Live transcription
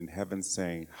heaven,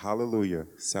 saying, Hallelujah!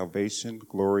 Salvation,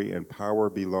 glory, and power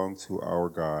belong to our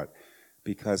God,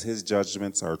 because his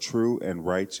judgments are true and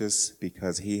righteous,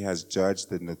 because he has judged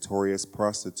the notorious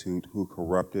prostitute who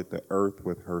corrupted the earth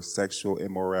with her sexual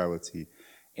immorality,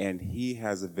 and he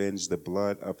has avenged the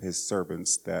blood of his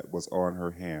servants that was on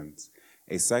her hands.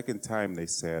 A second time they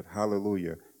said,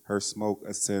 Hallelujah! Her smoke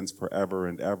ascends forever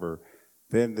and ever.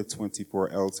 Then the 24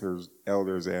 elders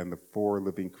and the 4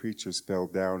 living creatures fell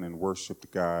down and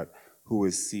worshipped God, who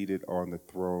is seated on the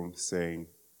throne, saying,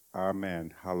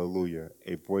 Amen, hallelujah.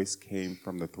 A voice came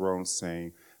from the throne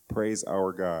saying, Praise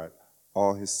our God,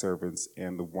 all his servants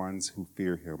and the ones who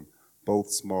fear him,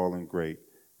 both small and great.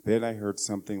 Then I heard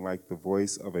something like the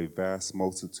voice of a vast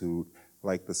multitude,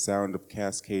 like the sound of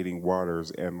cascading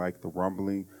waters, and like the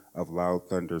rumbling of loud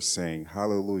thunder, saying,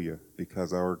 Hallelujah,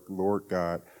 because our Lord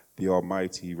God, the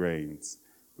Almighty, reigns.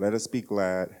 Let us be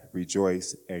glad,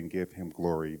 rejoice, and give him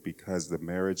glory, because the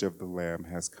marriage of the Lamb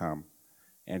has come,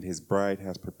 and his bride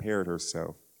has prepared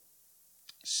herself.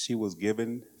 She was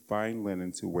given fine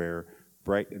linen to wear,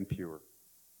 bright and pure.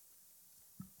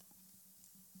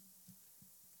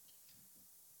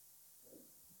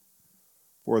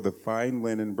 For the fine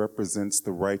linen represents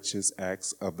the righteous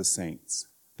acts of the saints.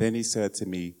 Then he said to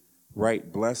me,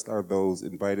 Right, blessed are those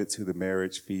invited to the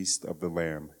marriage feast of the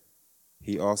Lamb.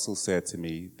 He also said to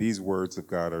me, These words of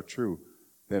God are true.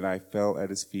 Then I fell at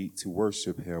his feet to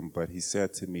worship him, but he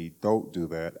said to me, Don't do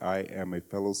that. I am a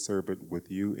fellow servant with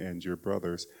you and your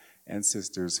brothers and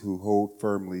sisters who hold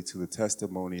firmly to the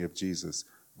testimony of Jesus.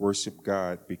 Worship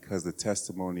God, because the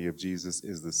testimony of Jesus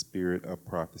is the spirit of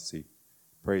prophecy.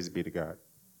 Praise be to God.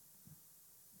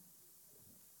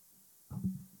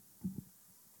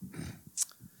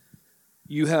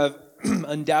 You have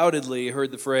undoubtedly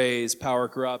heard the phrase, power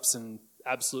corrupts, and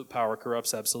absolute power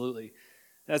corrupts absolutely.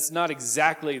 That's not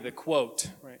exactly the quote,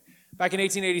 right? Back in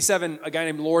 1887, a guy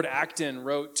named Lord Acton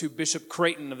wrote to Bishop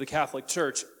Creighton of the Catholic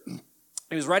Church.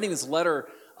 He was writing this letter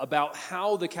about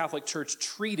how the Catholic Church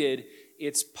treated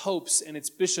its popes and its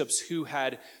bishops who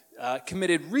had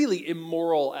committed really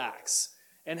immoral acts,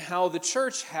 and how the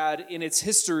church had, in its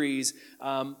histories,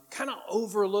 kind of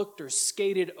overlooked or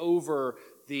skated over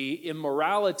the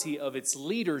immorality of its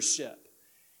leadership,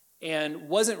 and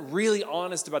wasn't really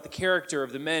honest about the character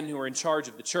of the men who were in charge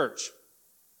of the church.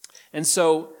 And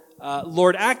so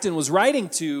Lord Acton was writing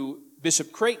to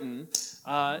Bishop Creighton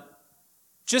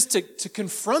just to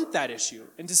confront that issue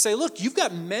and to say, look, you've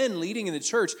got men leading in the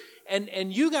church,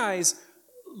 and you guys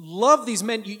love these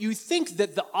men. You think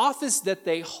that the office that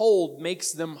they hold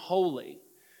makes them holy.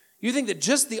 You think that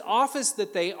just the office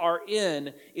that they are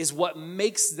in is what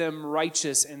makes them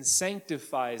righteous and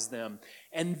sanctifies them.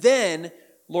 And then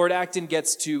Lord Acton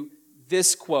gets to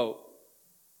this quote.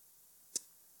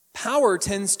 Power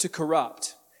tends to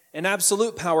corrupt, and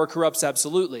absolute power corrupts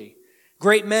absolutely.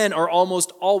 Great men are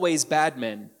almost always bad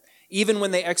men, even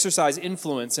when they exercise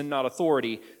influence and not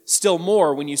authority. Still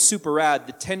more when you superadd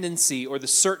the tendency or the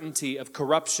certainty of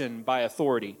corruption by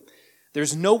authority.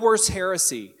 There's no worse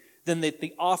heresy than that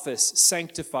the office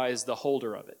sanctifies the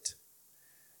holder of it.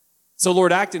 So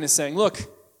Lord Acton is saying, look,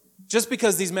 just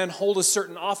because these men hold a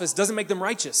certain office doesn't make them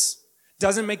righteous,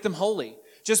 doesn't make them holy.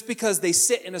 Just because they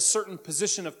sit in a certain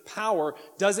position of power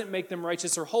doesn't make them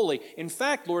righteous or holy. In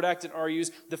fact, Lord Acton argues,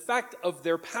 the fact of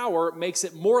their power makes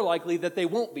it more likely that they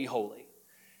won't be holy.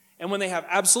 And when they have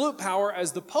absolute power,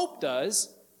 as the Pope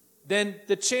does, then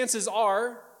the chances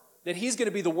are that he's going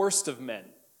to be the worst of men,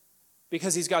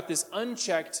 because he's got this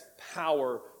unchecked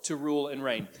power to rule and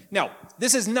reign. Now,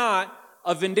 this is not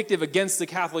a vindictive against the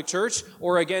Catholic Church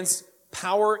or against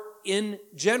power in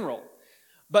general.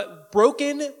 But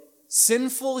broken,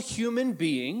 sinful human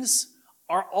beings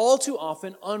are all too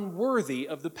often unworthy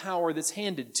of the power that's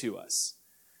handed to us.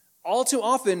 All too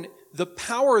often, the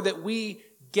power that we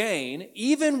gain,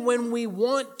 even when we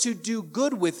want to do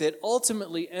good with it,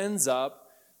 ultimately ends up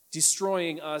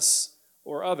destroying us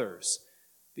or others.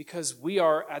 Because we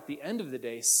are, at the end of the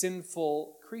day,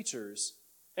 sinful creatures.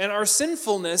 And our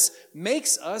sinfulness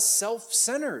makes us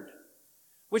self-centered.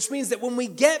 Which means that when we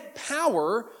get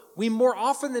power, we more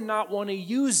often than not want to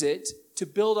use it to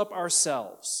build up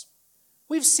ourselves.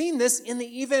 We've seen this in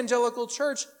the evangelical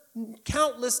church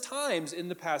countless times in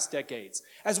the past decades,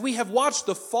 as we have watched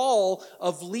the fall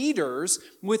of leaders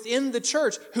within the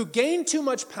church who gained too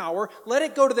much power, let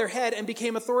it go to their head, and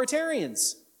became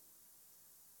authoritarians.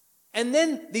 And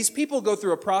then these people go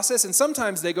through a process, and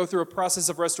sometimes they go through a process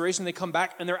of restoration. They come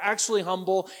back, and they're actually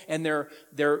humble, and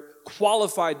they're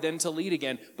qualified then to lead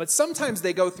again. But sometimes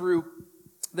they go through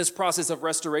this process of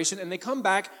restoration, and they come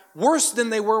back worse than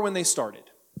they were when they started,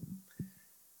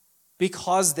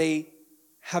 because they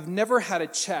have never had a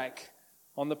check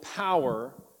on the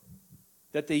power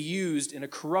that they used in a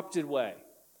corrupted way.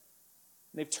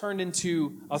 They've turned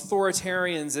into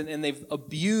authoritarians and they've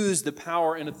abused the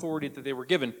power and authority that they were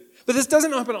given. But this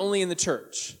doesn't happen only in the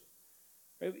church.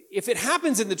 If it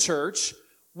happens in the church,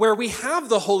 where we have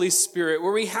the Holy Spirit,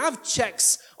 where we have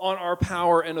checks on our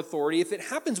power and authority, if it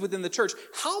happens within the church,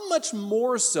 how much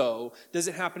more so does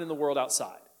it happen in the world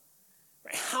outside?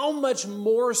 How much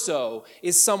more so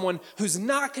is someone who's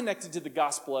not connected to the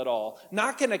gospel at all,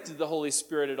 not connected to the Holy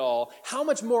Spirit at all, how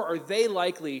much more are they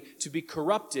likely to be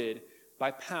corrupted by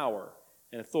power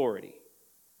and authority?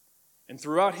 And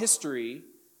throughout history,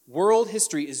 world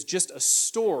history is just a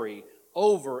story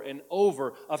over and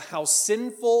over of how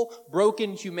sinful,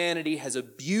 broken humanity has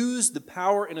abused the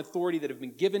power and authority that have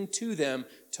been given to them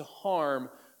to harm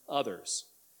others.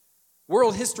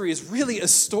 World history is really a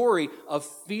story of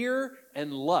fear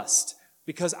and lust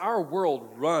because our world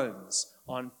runs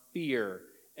on fear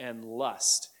and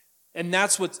lust. And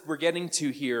that's what we're getting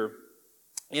to here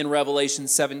in Revelation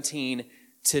 17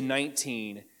 to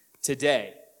 19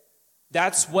 today.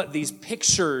 That's what these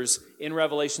pictures in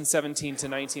Revelation 17 to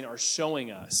 19 are showing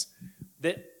us.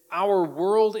 That our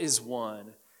world is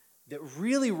one that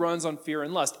really runs on fear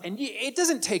and lust. And it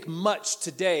doesn't take much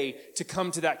today to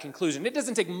come to that conclusion. It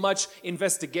doesn't take much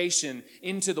investigation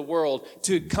into the world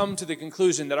to come to the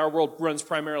conclusion that our world runs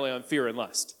primarily on fear and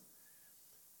lust.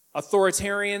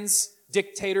 Authoritarians,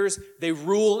 dictators, they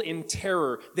rule in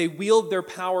terror. They wield their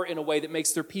power in a way that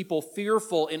makes their people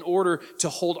fearful in order to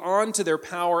hold on to their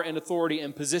power and authority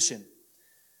and position.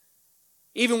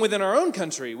 Even within our own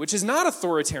country, which is not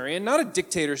authoritarian, not a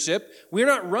dictatorship, we're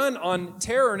not run on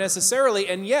terror necessarily,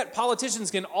 and yet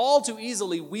politicians can all too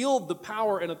easily wield the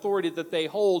power and authority that they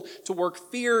hold to work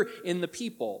fear in the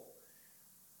people.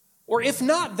 Or if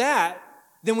not that,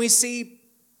 then we see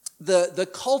the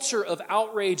culture of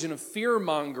outrage and of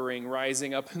fear-mongering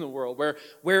rising up in the world,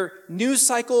 where news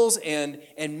cycles and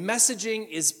messaging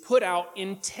is put out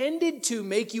intended to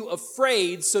make you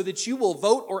afraid so that you will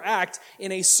vote or act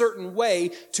in a certain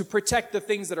way to protect the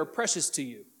things that are precious to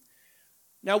you.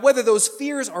 Now, whether those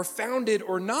fears are founded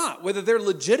or not, whether they're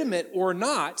legitimate or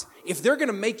not, if they're going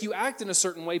to make you act in a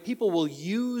certain way, people will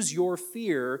use your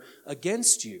fear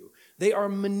against you. They are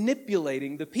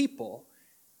manipulating the people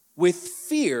with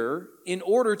fear in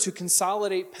order to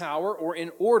consolidate power or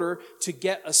in order to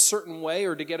get a certain way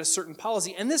or to get a certain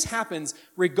policy. And this happens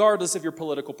regardless of your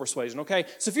political persuasion, okay?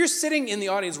 So if you're sitting in the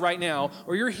audience right now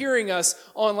or you're hearing us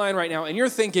online right now and you're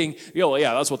thinking, well,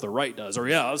 yeah, that's what the right does, or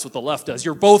yeah, that's what the left does,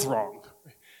 you're both wrong.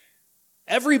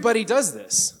 Everybody does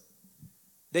this.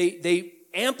 They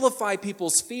amplify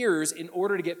people's fears in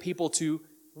order to get people to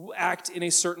act in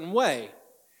a certain way.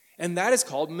 And that is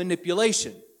called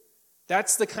manipulation.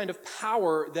 That's the kind of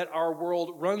power that our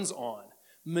world runs on.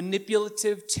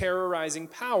 Manipulative, terrorizing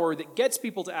power that gets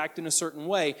people to act in a certain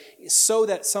way so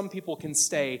that some people can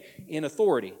stay in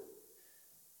authority.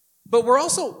 But we're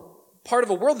also part of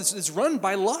a world that's run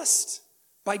by lust,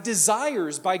 by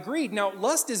desires, by greed. Now,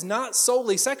 lust is not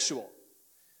solely sexual.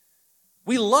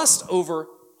 We lust over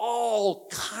all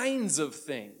kinds of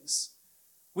things.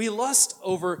 We lust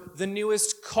over the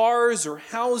newest cars or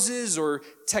houses or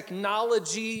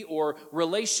technology or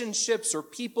relationships or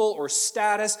people or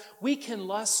status. We can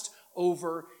lust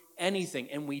over anything,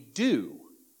 and we do.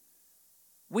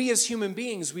 We as human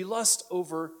beings, we lust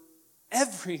over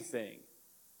everything.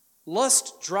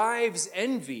 Lust drives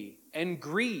envy and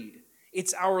greed.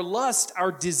 It's our lust,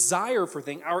 our desire for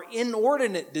things, our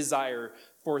inordinate desire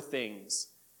for things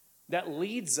that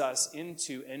leads us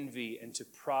into envy and to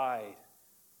pride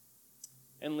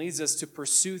and leads us to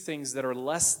pursue things that are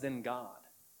less than God,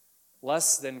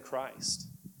 less than Christ.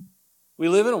 We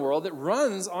live in a world that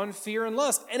runs on fear and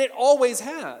lust, and it always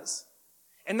has.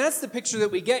 And that's the picture that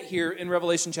we get here in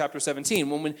Revelation chapter 17,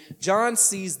 when John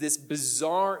sees this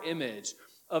bizarre image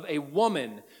of a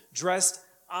woman dressed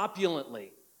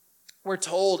opulently. We're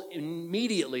told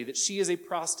immediately that she is a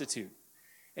prostitute.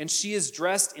 And she is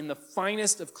dressed in the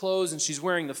finest of clothes, and she's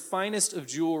wearing the finest of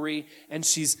jewelry, and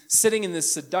she's sitting in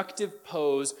this seductive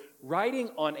pose,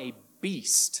 riding on a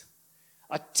beast,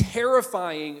 a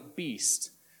terrifying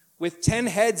beast, with 10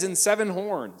 heads and 7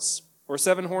 horns, or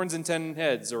 7 horns and 10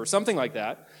 heads, or something like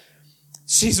that.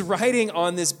 She's riding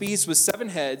on this beast with 7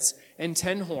 heads and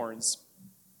 10 horns.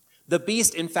 The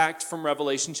beast, in fact, from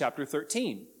Revelation chapter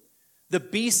 13. The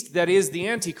beast that is the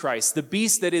Antichrist, the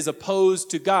beast that is opposed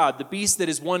to God, the beast that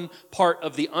is one part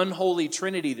of the unholy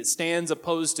Trinity that stands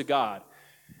opposed to God.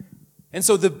 And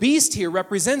so the beast here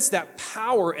represents that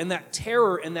power and that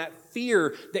terror and that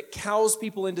fear that cows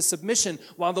people into submission,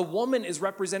 while the woman is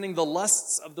representing the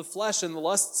lusts of the flesh and the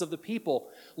lusts of the people,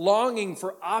 longing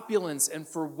for opulence and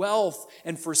for wealth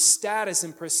and for status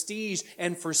and prestige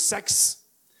and for sex.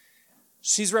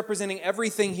 She's representing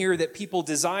everything here that people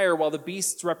desire, while the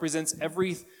beast represents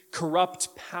every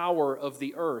corrupt power of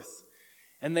the earth.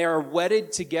 And they are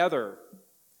wedded together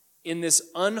in this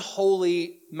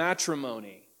unholy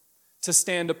matrimony to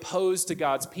stand opposed to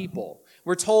God's people.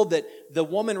 We're told that the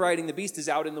woman riding the beast is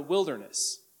out in the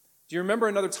wilderness. Do you remember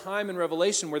another time in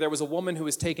Revelation where there was a woman who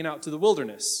was taken out to the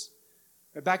wilderness?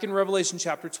 Back in Revelation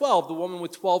chapter 12, the woman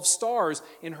with 12 stars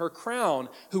in her crown,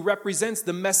 who represents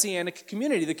the messianic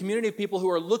community, the community of people who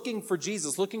are looking for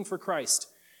Jesus, looking for Christ.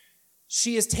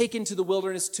 She is taken to the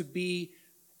wilderness to be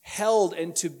held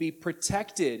and to be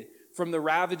protected from the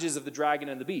ravages of the dragon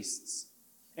and the beasts.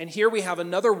 And here we have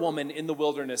another woman in the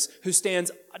wilderness who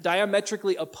stands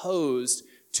diametrically opposed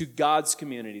to God's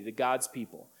community, the God's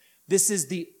people. This is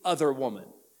the other woman.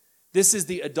 This is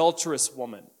the adulterous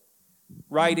woman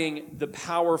riding the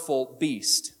powerful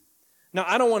beast. Now,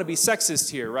 I don't want to be sexist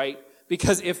here, right?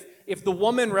 Because if the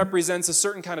woman represents a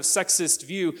certain kind of sexist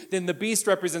view, then the beast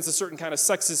represents a certain kind of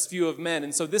sexist view of men.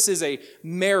 And so this is a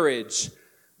marriage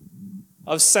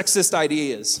of sexist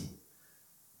ideas,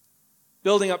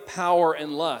 building up power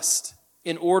and lust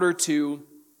in order to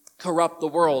corrupt the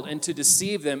world and to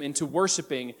deceive them into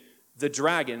worshiping the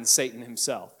dragon, Satan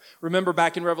himself. Remember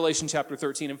back in Revelation chapter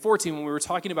 13 and 14 when we were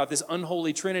talking about this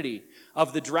unholy trinity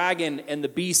of the dragon and the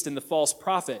beast and the false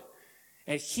prophet.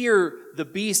 And here the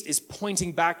beast is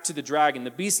pointing back to the dragon.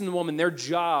 The beast and the woman, their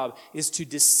job is to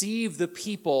deceive the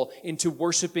people into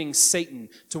worshiping Satan,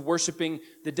 to worshiping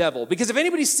the devil. Because if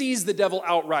anybody sees the devil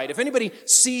outright, if anybody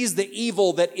sees the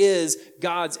evil that is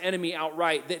God's enemy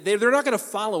outright, they're not going to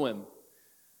follow him.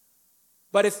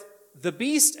 But if the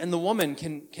beast and the woman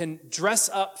can dress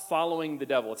up following the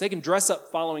devil, if they can dress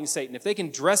up following Satan, if they can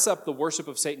dress up the worship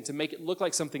of Satan to make it look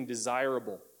like something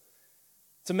desirable,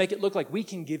 to make it look like we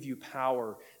can give you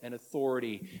power and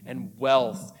authority and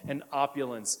wealth and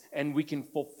opulence, and we can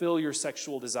fulfill your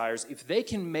sexual desires. If they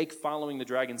can make following the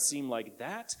dragon seem like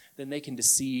that, then they can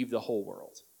deceive the whole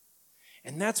world.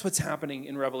 And that's what's happening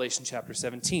in Revelation chapter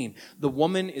 17. The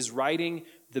woman is riding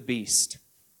the beast.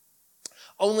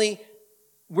 Only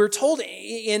we're told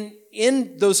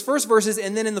in those first verses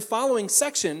and then in the following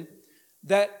section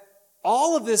that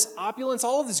all of this opulence,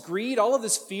 all of this greed, all of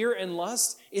this fear and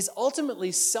lust is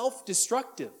ultimately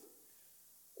self-destructive.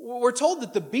 We're told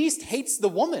that the beast hates the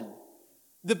woman.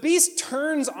 The beast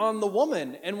turns on the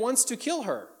woman and wants to kill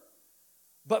her.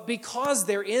 But because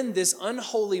they're in this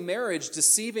unholy marriage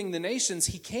deceiving the nations,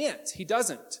 he can't. He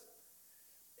doesn't.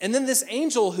 And then this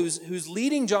angel who's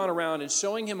leading John around and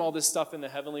showing him all this stuff in the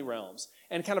heavenly realms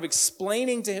and kind of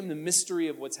explaining to him the mystery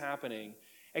of what's happening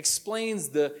explains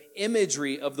the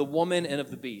imagery of the woman and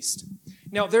of the beast.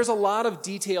 Now, there's a lot of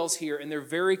details here, and they're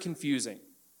very confusing.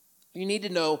 You need to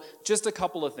know just a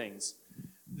couple of things.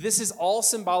 This is all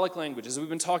symbolic language, as we've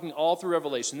been talking all through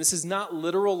Revelation. This is not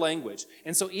literal language.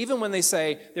 And so even when they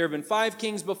say there have been 5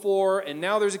 kings before, and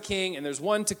now there's a king, and there's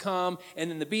one to come, and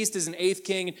then the beast is an 8th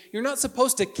king, you're not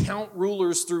supposed to count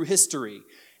rulers through history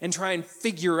and try and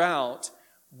figure out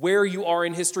where you are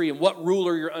in history and what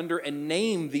ruler you're under and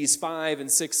name these 5 and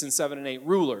 6 and 7 and 8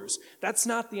 rulers. That's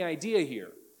not the idea here.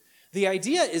 The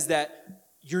idea is that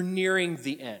you're nearing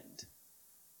the end,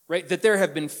 right? That there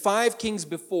have been 5 kings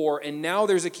before and now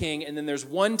there's a king and then there's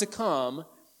one to come.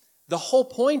 The whole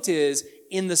point is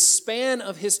in the span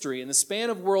of history, in the span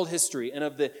of world history and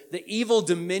of the evil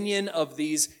dominion of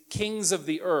these kings of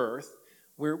the earth,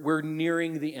 we're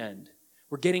nearing the end.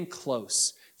 We're getting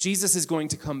close. Jesus is going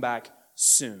to come back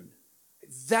soon.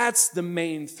 That's the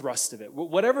main thrust of it.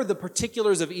 Whatever the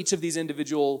particulars of each of these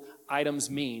individual items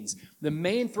means, the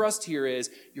main thrust here is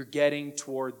you're getting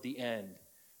toward the end.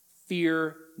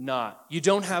 Fear not. You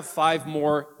don't have 5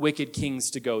 more wicked kings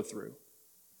to go through.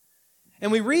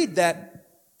 And we read that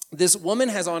this woman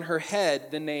has on her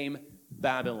head the name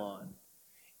Babylon.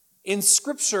 In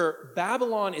Scripture,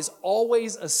 Babylon is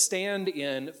always a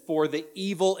stand-in for the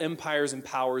evil empires and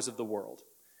powers of the world.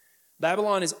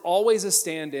 Babylon is always a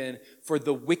stand-in for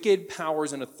the wicked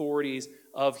powers and authorities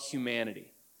of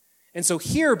humanity. And so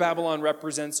here Babylon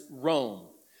represents Rome,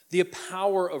 the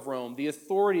power of Rome, the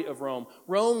authority of Rome,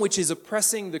 Rome which is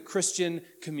oppressing the Christian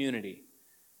community.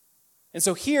 And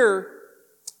so here,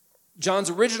 John's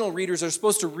original readers are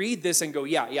supposed to read this and go,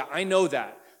 yeah, I know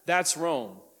that. That's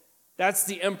Rome. That's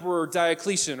the Emperor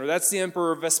Diocletian, or that's the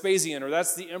Emperor Vespasian, or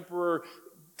that's the Emperor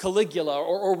Caligula,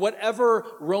 or whatever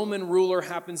Roman ruler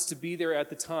happens to be there at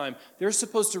the time. They're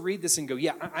supposed to read this and go,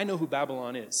 yeah, I know who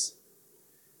Babylon is.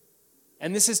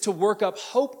 And this is to work up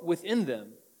hope within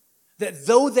them, that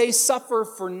though they suffer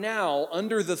for now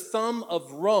under the thumb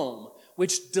of Rome,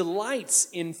 which delights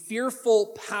in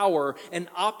fearful power and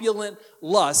opulent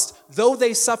lust, though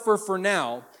they suffer for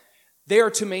now, they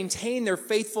are to maintain their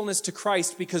faithfulness to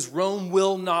Christ because Rome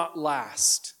will not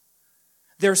last.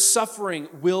 Their suffering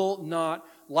will not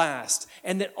last.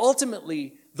 And that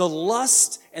ultimately, the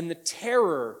lust and the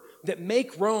terror that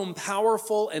make Rome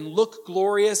powerful and look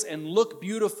glorious and look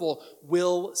beautiful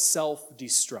will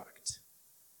self-destruct.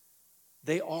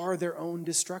 They are their own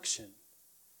destruction.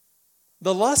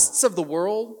 The lusts of the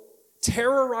world,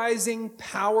 terrorizing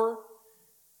power,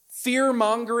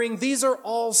 fear-mongering, these are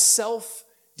all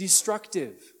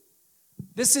self-destructive.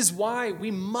 This is why we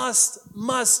must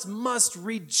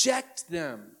reject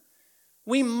them.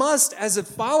 We must, as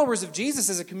followers of Jesus,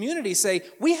 as a community, say,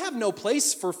 we have no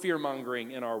place for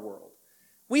fear-mongering in our world.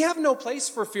 We have no place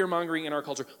for fear-mongering in our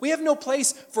culture. We have no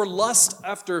place for lust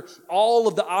after all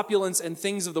of the opulence and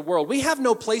things of the world. We have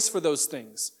no place for those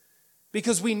things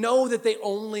because we know that they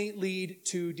only lead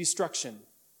to destruction.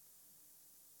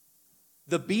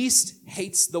 The beast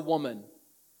hates the woman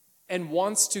and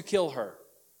wants to kill her,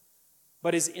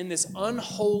 but is in this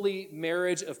unholy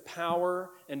marriage of power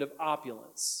and of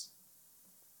opulence.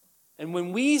 And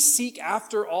when we seek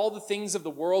after all the things of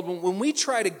the world, when we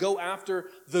try to go after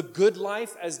the good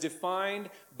life as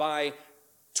defined by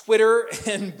Twitter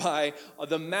and by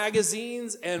the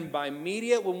magazines and by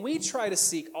media, when we try to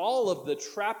seek all of the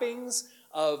trappings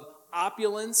of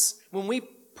opulence, when we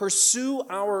pursue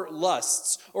our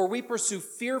lusts or we pursue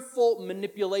fearful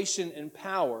manipulation and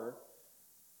power,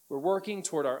 we're working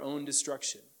toward our own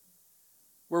destruction.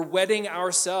 We're wedding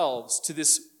ourselves to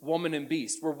this woman and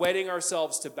beast. We're wedding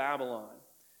ourselves to Babylon.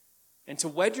 And to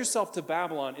wed yourself to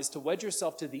Babylon is to wed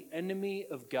yourself to the enemy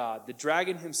of God, the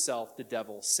dragon himself, the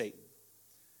devil, Satan.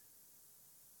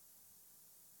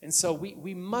 And so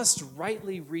we must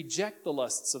rightly reject the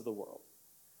lusts of the world.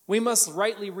 We must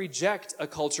rightly reject a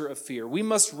culture of fear. We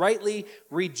must rightly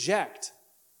reject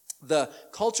the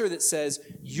culture that says,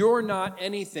 you're not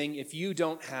anything if you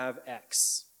don't have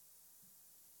X.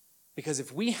 Because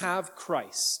if we have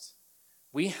Christ,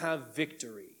 we have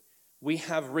victory, we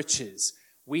have riches,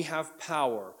 we have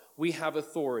power, we have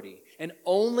authority. And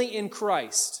only in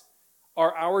Christ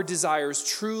are our desires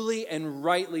truly and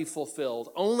rightly fulfilled.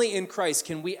 Only in Christ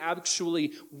can we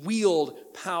actually wield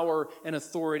power and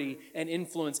authority and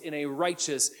influence in a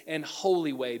righteous and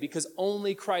holy way, because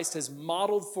only Christ has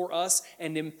modeled for us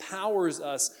and empowers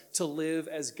us to live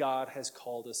as God has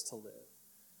called us to live.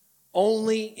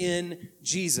 Only in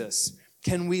Jesus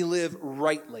can we live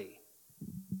rightly.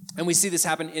 And we see this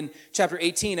happen in chapter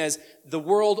 18 as the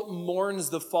world mourns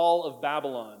the fall of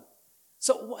Babylon.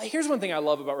 So here's one thing I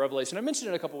love about Revelation. I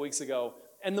mentioned it a couple weeks ago,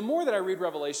 and the more that I read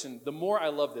Revelation, the more I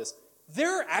love this.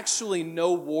 There are actually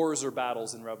no wars or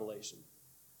battles in Revelation.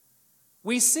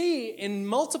 We see in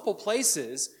multiple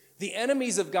places the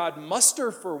enemies of God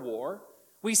muster for war.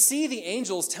 We see the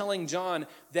angels telling John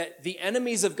that the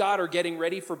enemies of God are getting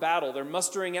ready for battle. They're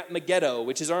mustering at Megiddo,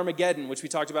 which is Armageddon, which we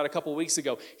talked about a couple weeks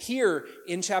ago. Here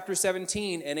in chapter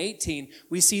 17 and 18,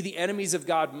 we see the enemies of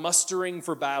God mustering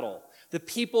for battle. The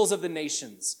peoples of the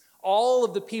nations, all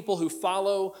of the people who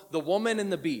follow the woman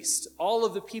and the beast, all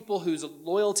of the people whose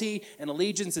loyalty and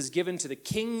allegiance is given to the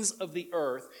kings of the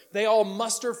earth, they all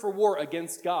muster for war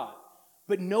against God.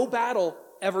 But no battle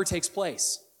ever takes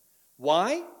place.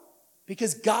 Why?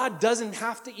 Because God doesn't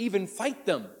have to even fight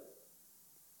them.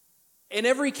 In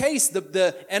every case,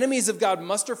 the enemies of God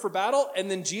muster for battle,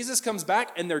 and then Jesus comes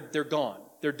back and they're gone.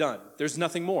 They're done. There's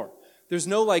nothing more. There's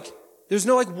no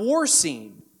war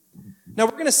scene. Now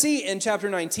we're going to see in chapter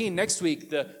 19 next week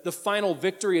the final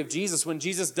victory of Jesus when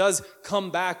Jesus does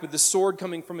come back with the sword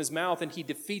coming from his mouth and he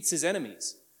defeats his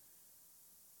enemies.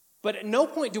 But at no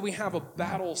point do we have a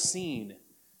battle scene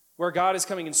where God is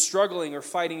coming and struggling or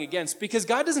fighting against, because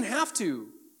God doesn't have to.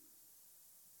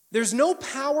 There's no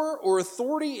power or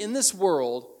authority in this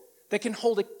world that can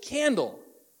hold a candle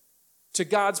to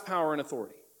God's power and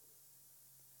authority.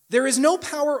 There is no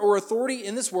power or authority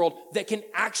in this world that can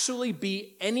actually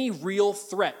be any real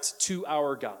threat to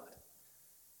our God.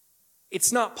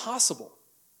 It's not possible.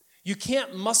 You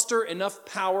can't muster enough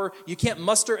power. You can't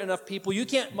muster enough people. You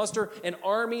can't muster an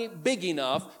army big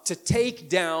enough to take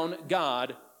down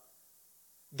God.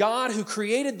 God who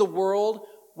created the world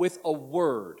with a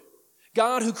word.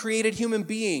 God who created human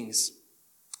beings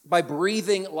by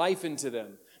breathing life into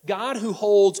them. God who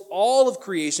holds all of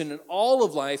creation and all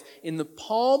of life in the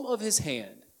palm of his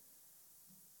hand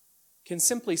can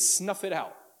simply snuff it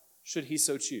out, should he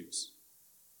so choose.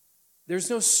 There's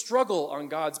no struggle on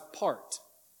God's part.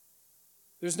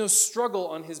 There's no struggle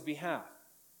on his behalf.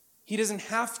 He doesn't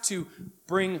have to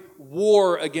bring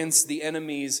war against the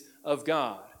enemies of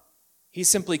God. He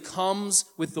simply comes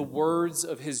with the words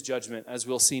of his judgment, as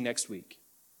we'll see next week.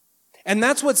 And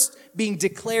that's what's being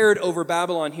declared over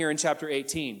Babylon here in chapter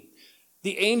 18.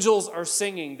 The angels are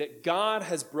singing that God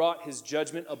has brought his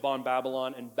judgment upon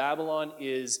Babylon, and Babylon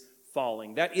is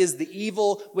falling. That is, the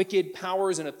evil, wicked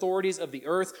powers and authorities of the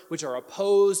earth, which are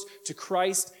opposed to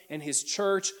Christ and his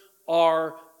church,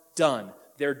 are done.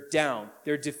 They're down.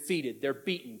 They're defeated. They're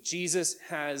beaten. Jesus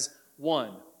has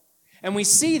won. And we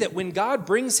see that when God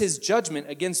brings his judgment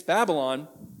against Babylon,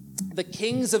 the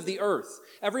kings of the earth,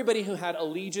 everybody who had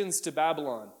allegiance to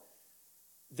Babylon,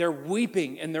 they're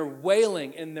weeping and they're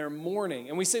wailing and they're mourning.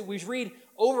 And we read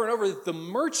over and over that the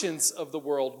merchants of the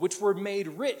world, which were made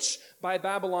rich by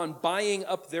Babylon, buying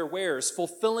up their wares,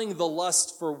 fulfilling the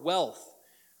lust for wealth,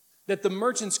 that the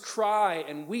merchants cry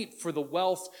and weep for the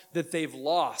wealth that they've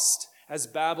lost as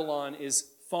Babylon is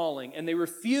falling. And they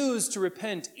refuse to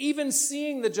repent, even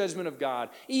seeing the judgment of God,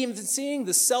 even seeing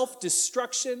the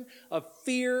self-destruction of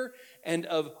fear and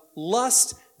of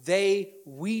lust. They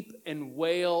weep and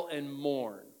wail and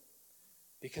mourn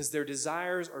because their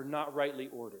desires are not rightly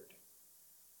ordered.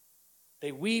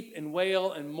 They weep and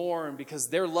wail and mourn because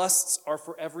their lusts are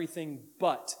for everything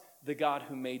but the God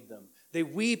who made them. They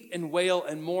weep and wail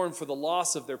and mourn for the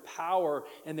loss of their power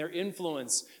and their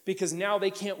influence because now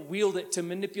they can't wield it to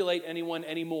manipulate anyone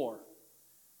anymore.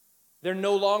 They're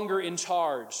no longer in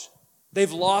charge.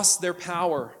 They've lost their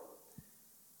power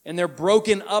and they're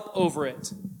broken up over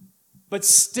it. But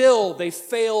still, they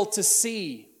fail to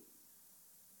see.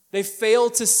 They fail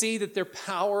to see that their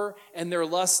power and their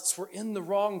lusts were in the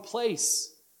wrong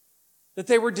place, that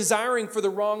they were desiring for the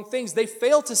wrong things. They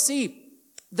fail to see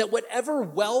that whatever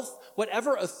wealth,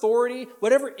 whatever authority,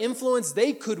 whatever influence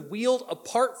they could wield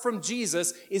apart from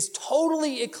Jesus is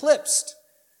totally eclipsed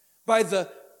by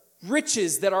the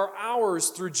riches that are ours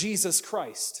through Jesus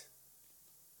Christ.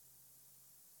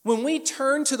 When we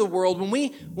turn to the world,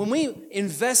 when we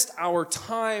invest our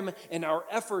time and our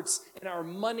efforts and our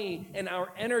money and our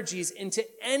energies into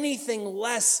anything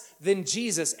less than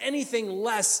Jesus, anything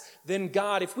less than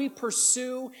God, if we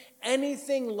pursue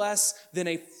anything less than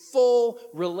a full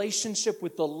relationship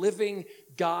with the living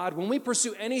God, when we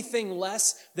pursue anything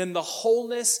less than the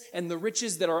wholeness and the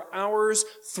riches that are ours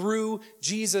through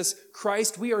Jesus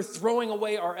Christ, we are throwing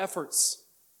away our efforts.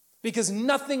 Because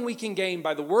nothing we can gain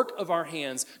by the work of our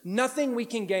hands, nothing we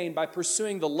can gain by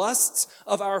pursuing the lusts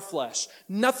of our flesh,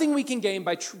 nothing we can gain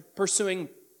by pursuing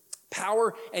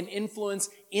power and influence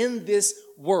in this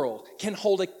world can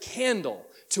hold a candle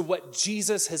to what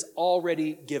Jesus has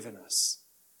already given us,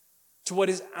 to what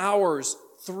is ours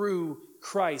through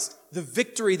Christ, the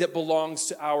victory that belongs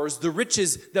to ours, the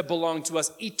riches that belong to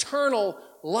us, eternal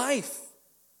life.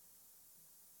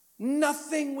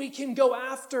 Nothing we can go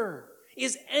after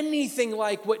is anything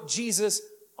like what Jesus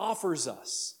offers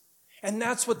us. And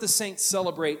that's what the saints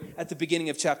celebrate at the beginning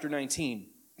of chapter 19.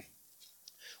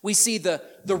 We see the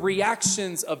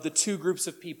reactions of the two groups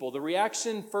of people. The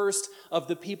reaction first of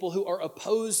the people who are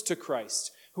opposed to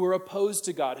Christ, who are opposed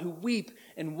to God, who weep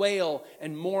and wail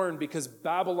and mourn because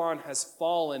Babylon has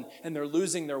fallen and they're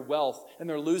losing their wealth and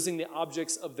they're losing the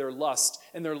objects of their lust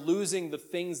and they're losing the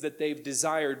things that they've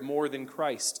desired more than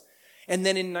Christ. And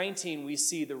then in 19, we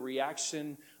see the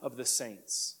reaction of the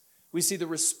saints. We see the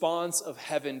response of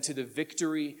heaven to the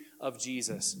victory of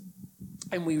Jesus.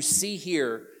 And we see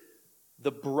here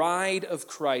the bride of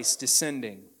Christ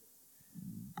descending,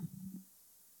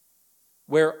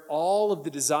 where all of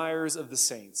the desires of the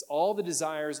saints, all the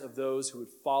desires of those who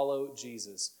would follow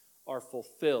Jesus are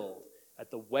fulfilled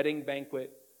at the wedding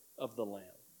banquet of the Lamb.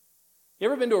 You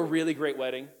ever been to a really great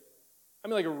wedding? I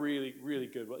mean, like a really, really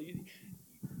good wedding.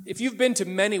 If you've been to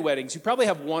many weddings, you probably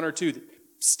have one or two that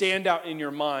stand out in your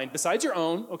mind, besides your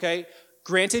own, okay?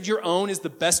 Granted, your own is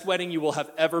the best wedding you will have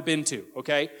ever been to,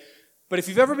 okay? But if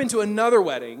you've ever been to another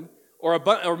wedding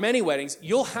or many weddings,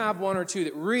 you'll have one or two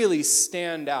that really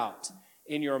stand out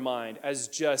in your mind as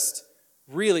just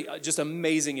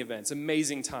amazing events,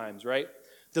 amazing times, right?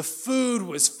 The food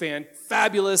was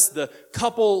fabulous. The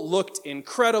couple looked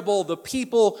incredible. The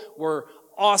people were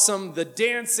awesome. The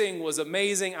dancing was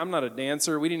amazing. I'm not a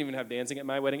dancer. We didn't even have dancing at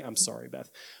my wedding. I'm sorry, Beth.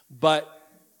 But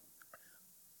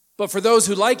for those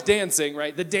who like dancing,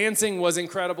 right, the dancing was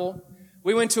incredible.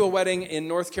 We went to a wedding in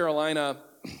North Carolina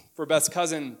for Beth's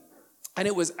cousin, and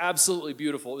it was absolutely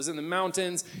beautiful. It was in the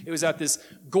mountains. It was at this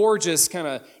gorgeous kind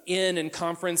of inn and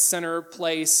conference center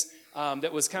place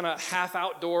that was kind of half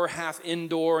outdoor, half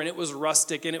indoor, and it was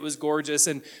rustic and it was gorgeous.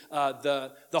 And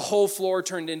the whole floor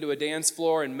turned into a dance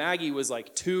floor. And Maggie was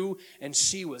like 2, and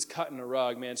she was cutting a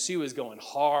rug, man. She was going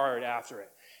hard after it.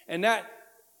 And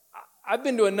I've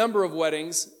been to a number of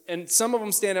weddings, and some of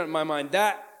them stand out in my mind.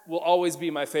 That will always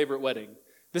be my favorite wedding.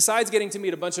 Besides getting to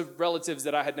meet a bunch of relatives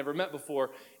that I had never met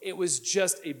before, it was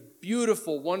just a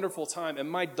beautiful, wonderful time. And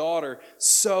my daughter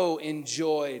so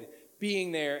enjoyed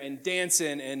being there and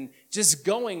dancing and just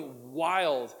going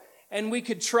wild. And we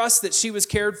could trust that she was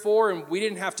cared for, and we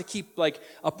didn't have to keep like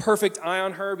a perfect eye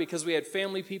on her because we had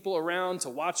family people around to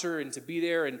watch her and to be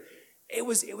there. And it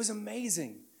was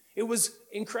amazing. It was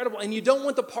incredible. And you don't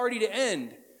want the party to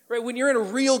end, right? When you're in a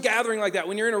real gathering like that,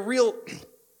 when you're in a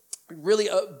really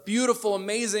beautiful,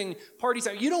 amazing party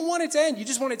time, you don't want it to end. You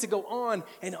just want it to go on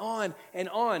and on and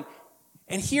on.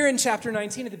 And here in chapter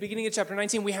 19, at the beginning of chapter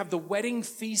 19, we have the wedding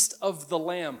feast of the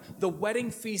Lamb, the wedding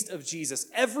feast of Jesus.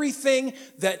 Everything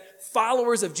that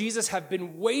followers of Jesus have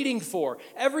been waiting for,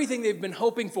 everything they've been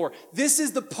hoping for. This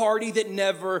is the party that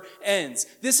never ends.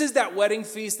 This is that wedding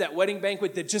feast, that wedding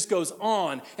banquet that just goes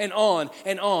on and on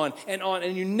and on and on,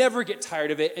 and you never get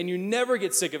tired of it, and you never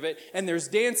get sick of it, and there's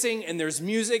dancing, and there's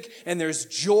music, and there's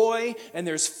joy, and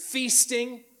there's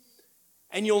feasting,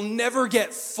 and you'll never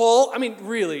get full. I mean,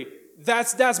 really,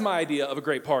 that's my idea of a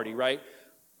great party, right?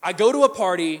 I go to a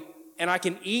party and I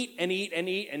can eat and eat and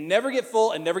eat and never get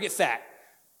full and never get fat.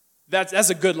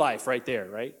 That's a good life right there,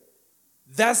 right?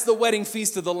 That's the wedding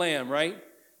feast of the Lamb, right?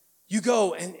 You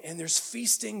go and there's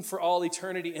feasting for all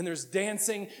eternity, and there's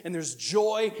dancing and there's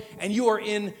joy, and you are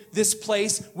in this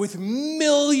place with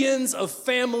millions of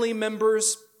family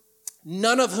members,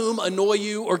 none of whom annoy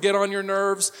you or get on your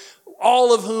nerves,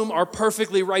 all of whom are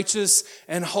perfectly righteous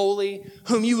and holy,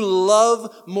 whom you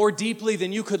love more deeply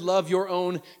than you could love your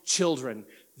own children.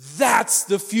 That's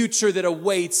the future that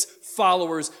awaits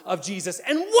followers of Jesus.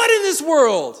 And what in this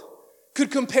world could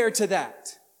compare to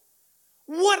that?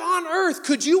 What on earth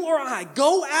could you or I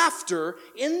go after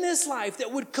in this life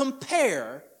that would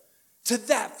compare to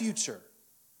that future?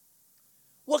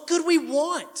 What could we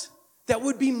want that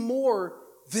would be more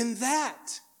than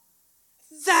that?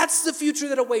 That's the future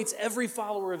that awaits every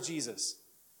follower of Jesus.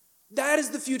 That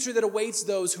is the future that awaits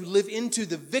those who live into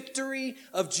the victory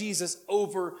of Jesus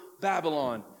over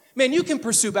Babylon. Man, you can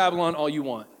pursue Babylon all you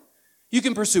want. You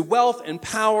can pursue wealth and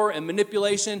power and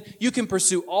manipulation. You can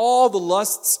pursue all the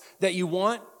lusts that you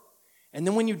want. And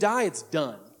then when you die, it's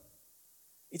done.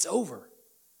 It's over.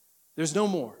 There's no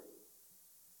more.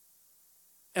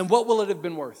 And what will it have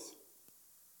been worth?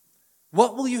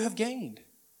 What will you have gained?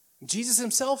 Jesus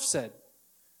himself said,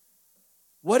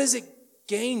 what does it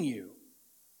gain you?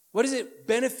 What does it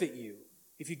benefit you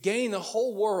if you gain the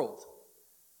whole world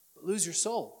but lose your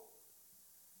soul?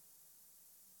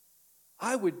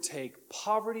 I would take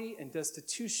poverty and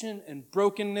destitution and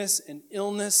brokenness and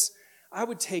illness. I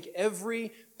would take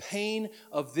every pain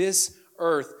of this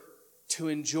earth to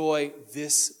enjoy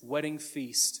this wedding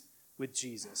feast with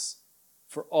Jesus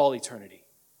for all eternity.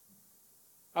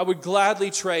 I would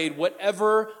gladly trade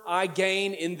whatever I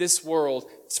gain in this world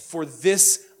for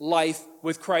this life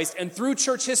with Christ. And through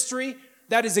church history,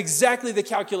 that is exactly the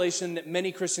calculation that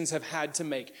many Christians have had to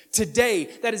make. Today,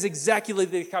 that is exactly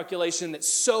the calculation that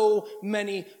so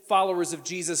many followers of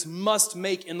Jesus must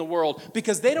make in the world,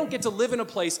 because they don't get to live in a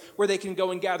place where they can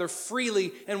go and gather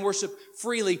freely and worship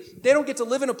freely. They don't get to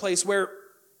live in a place where,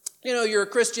 you're a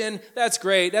Christian, that's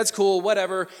great, that's cool,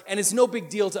 whatever, and it's no big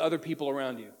deal to other people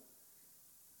around you.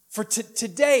 For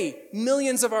today,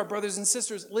 millions of our brothers and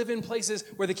sisters live in places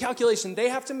where the calculation they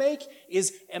have to make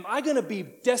is, am I going to be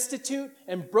destitute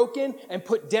and broken and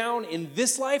put down in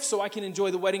this life so I can enjoy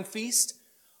the wedding feast?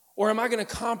 Or am I going to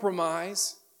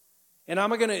compromise and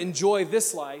am I going to enjoy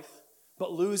this life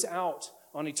but lose out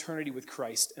on eternity with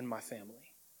Christ and my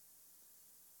family?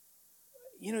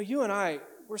 You and I,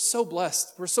 we're so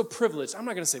blessed. We're so privileged. I'm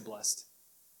not going to say blessed.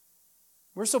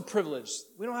 We're so privileged.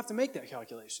 We don't have to make that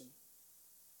calculation.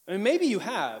 I mean, maybe you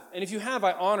have, and if you have,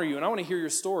 I honor you, and I want to hear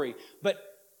your story. But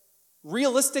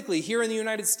realistically, here in the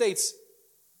United States,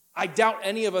 I doubt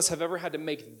any of us have ever had to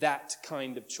make that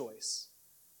kind of choice.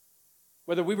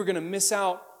 Whether we were going to miss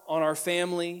out on our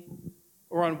family,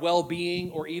 or on well-being,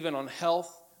 or even on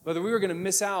health, whether we were going to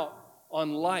miss out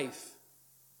on life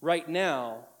right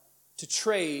now to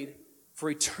trade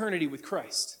for eternity with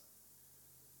Christ.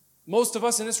 Most of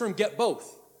us in this room get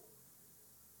both.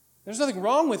 There's nothing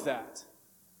wrong with that.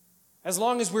 As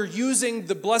long as we're using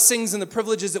the blessings and the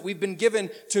privileges that we've been given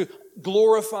to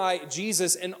glorify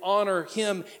Jesus and honor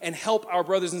him and help our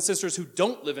brothers and sisters who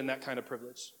don't live in that kind of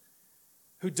privilege,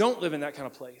 who don't live in that kind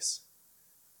of place.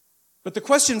 But the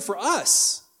question for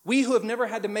us, we who have never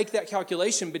had to make that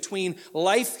calculation between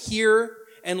life here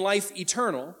and life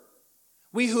eternal,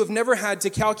 we who have never had to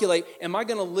calculate, am I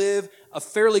going to live a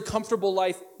fairly comfortable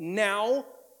life now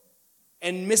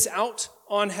and miss out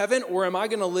on heaven, or am I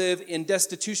going to live in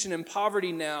destitution and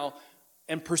poverty now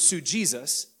and pursue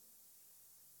Jesus?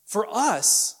 For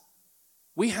us,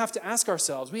 we have to ask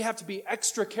ourselves, we have to be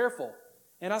extra careful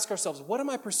and ask ourselves, what am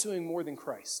I pursuing more than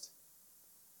Christ?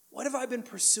 What have I been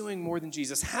pursuing more than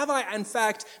Jesus? Have I, in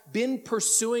fact, been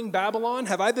pursuing Babylon?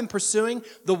 Have I been pursuing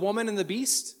the woman and the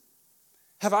beast?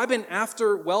 Have I been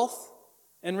after wealth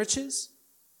and riches?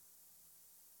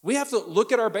 We have to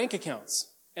look at our bank accounts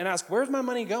and ask, where's my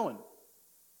money going?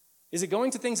 Is it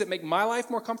going to things that make my life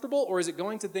more comfortable, or is it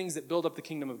going to things that build up the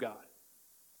kingdom of God?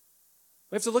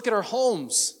 We have to look at our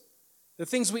homes, the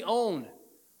things we own.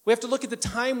 We have to look at the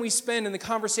time we spend and the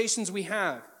conversations we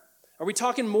have. Are we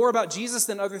talking more about Jesus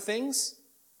than other things?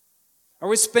 Are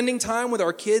we spending time with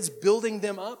our kids, building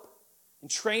them up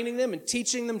and training them and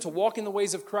teaching them to walk in the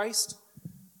ways of Christ?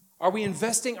 Are we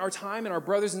investing our time in our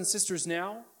brothers and sisters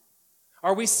now?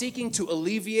 Are we seeking to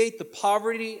alleviate the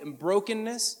poverty and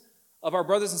brokenness of our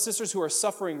brothers and sisters who are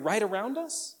suffering right around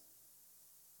us?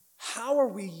 How are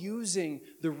we using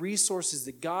the resources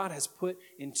that God has put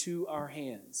into our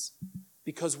hands?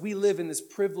 Because we live in this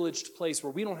privileged place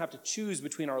where we don't have to choose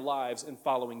between our lives and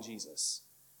following Jesus.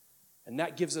 And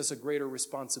that gives us a greater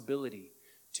responsibility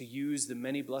to use the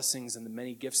many blessings and the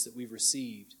many gifts that we've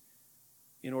received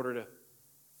in order to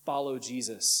follow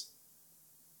Jesus.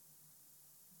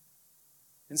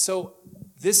 And so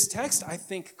this text, I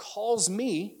think, calls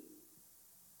me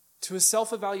to a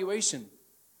self-evaluation.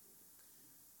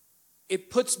 It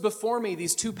puts before me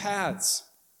these two paths,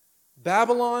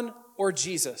 Babylon or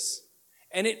Jesus.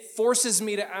 And it forces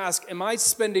me to ask, am I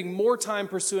spending more time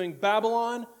pursuing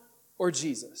Babylon or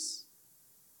Jesus?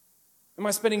 Am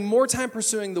I spending more time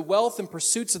pursuing the wealth and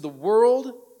pursuits of the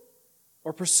world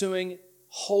or pursuing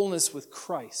wholeness with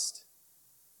Christ?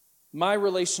 My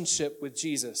relationship with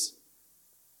Jesus.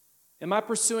 Am I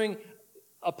pursuing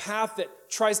a path that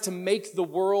tries to make the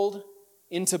world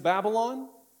into Babylon?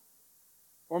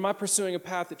 Or am I pursuing a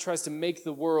path that tries to make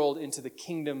the world into the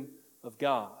kingdom of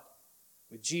God,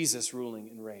 with Jesus ruling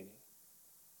and reigning?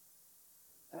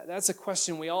 That's a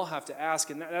question we all have to ask,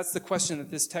 and that's the question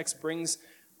that this text brings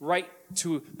right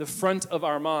to the front of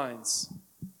our minds.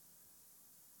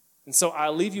 And so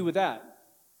I'll leave you with that.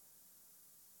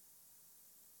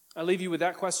 I leave you with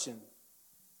that question.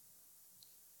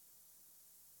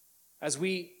 As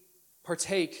we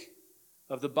partake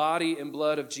of the body and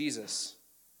blood of Jesus,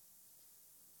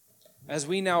 as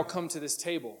we now come to this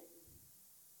table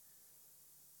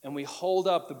and we hold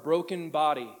up the broken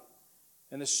body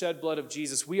and the shed blood of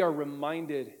Jesus, we are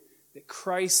reminded that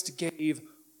Christ gave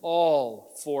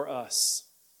all for us.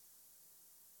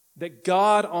 That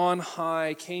God on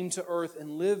high came to earth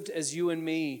and lived as you and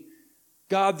me.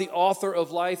 God, the author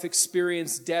of life,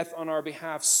 experienced death on our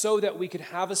behalf so that we could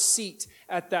have a seat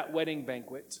at that wedding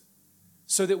banquet,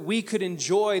 so that we could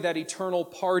enjoy that eternal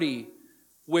party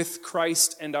with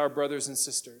Christ and our brothers and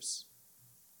sisters.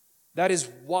 That is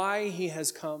why he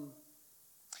has come.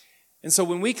 And so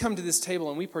when we come to this table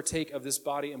and we partake of this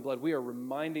body and blood, we are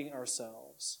reminding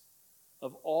ourselves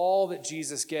of all that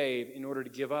Jesus gave in order to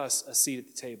give us a seat at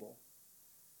the table.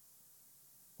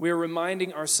 We are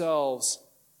reminding ourselves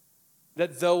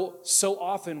that though so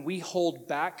often we hold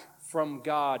back from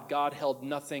God, God held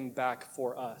nothing back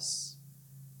for us.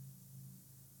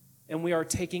 And we are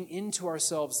taking into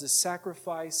ourselves the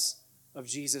sacrifice of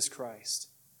Jesus Christ.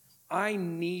 I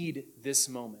need this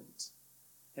moment,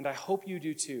 and I hope you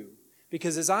do too.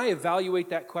 Because as I evaluate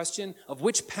that question of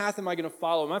which path am I going to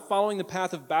follow, am I following the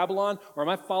path of Babylon or am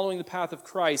I following the path of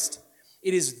Christ?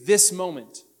 It is this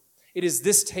moment, it is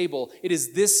this table, it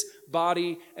is this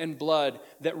body and blood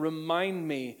that remind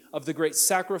me of the great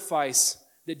sacrifice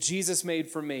that Jesus made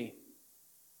for me.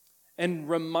 And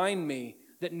remind me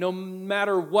that no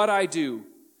matter what I do,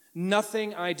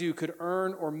 nothing I do could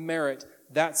earn or merit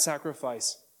that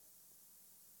sacrifice.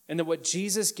 And that what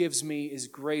Jesus gives me is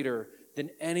greater than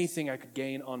anything I could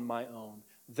gain on my own.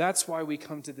 That's why we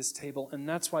come to this table, and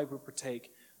that's why we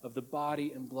partake of the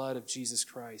body and blood of Jesus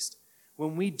Christ.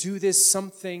 When we do this,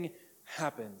 something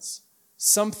happens.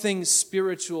 Something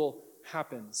spiritual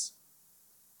happens.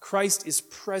 Christ is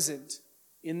present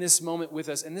in this moment with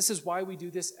us, and this is why we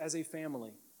do this as a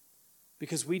family.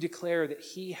 Because we declare that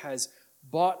he has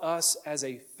bought us as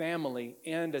a family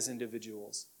and as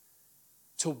individuals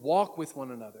to walk with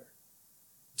one another,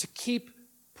 to keep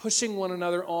pushing one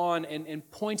another on and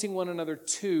pointing one another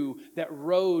to that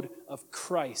road of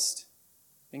Christ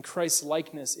and Christ's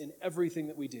likeness in everything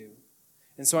that we do.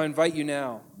 And so I invite you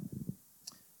now,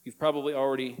 you've probably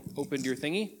already opened your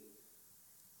thingy,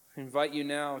 I invite you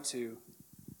now to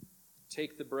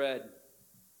take the bread.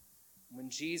 When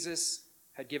Jesus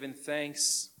had given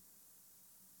thanks,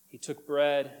 He took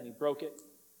bread and he broke it,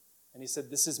 and he said,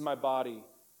 "This is my body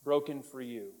broken for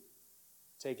you.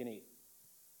 Take and eat."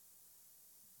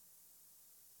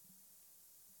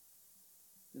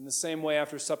 In the same way,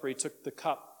 after supper, he took the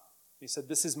cup. He said,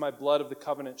 "This is my blood of the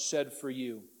covenant shed for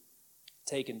you.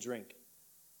 Take and drink."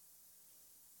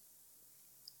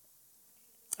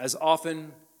 As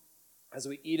often as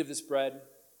we eat of this bread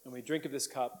and we drink of this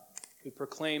cup, we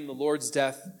proclaim the Lord's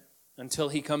death until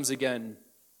he comes again,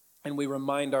 and we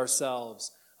remind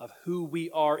ourselves of who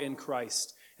we are in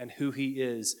Christ and who he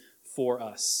is for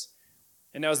us.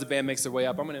 And now as the band makes their way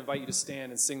up, I'm going to invite you to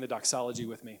stand and sing the doxology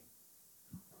with me.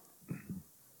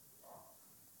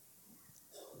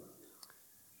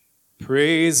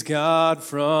 Praise God,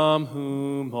 from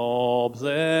whom all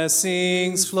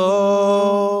blessings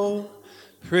flow.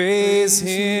 Praise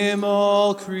him,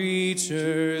 all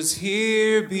creatures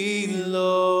here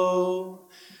below.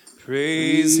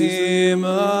 Praise him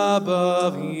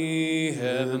above, ye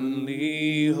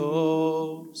heavenly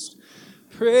host.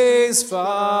 Praise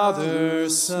Father,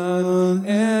 Son,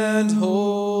 and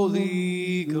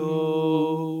Holy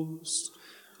Ghost.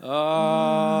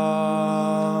 Amen.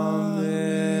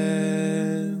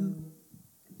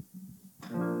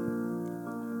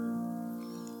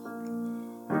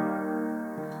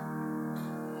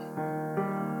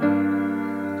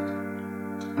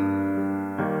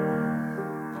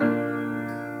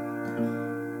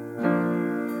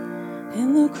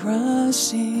 In the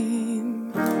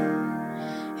crushing,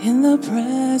 in the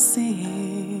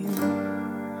pressing,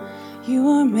 you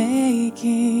are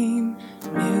making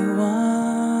new wine.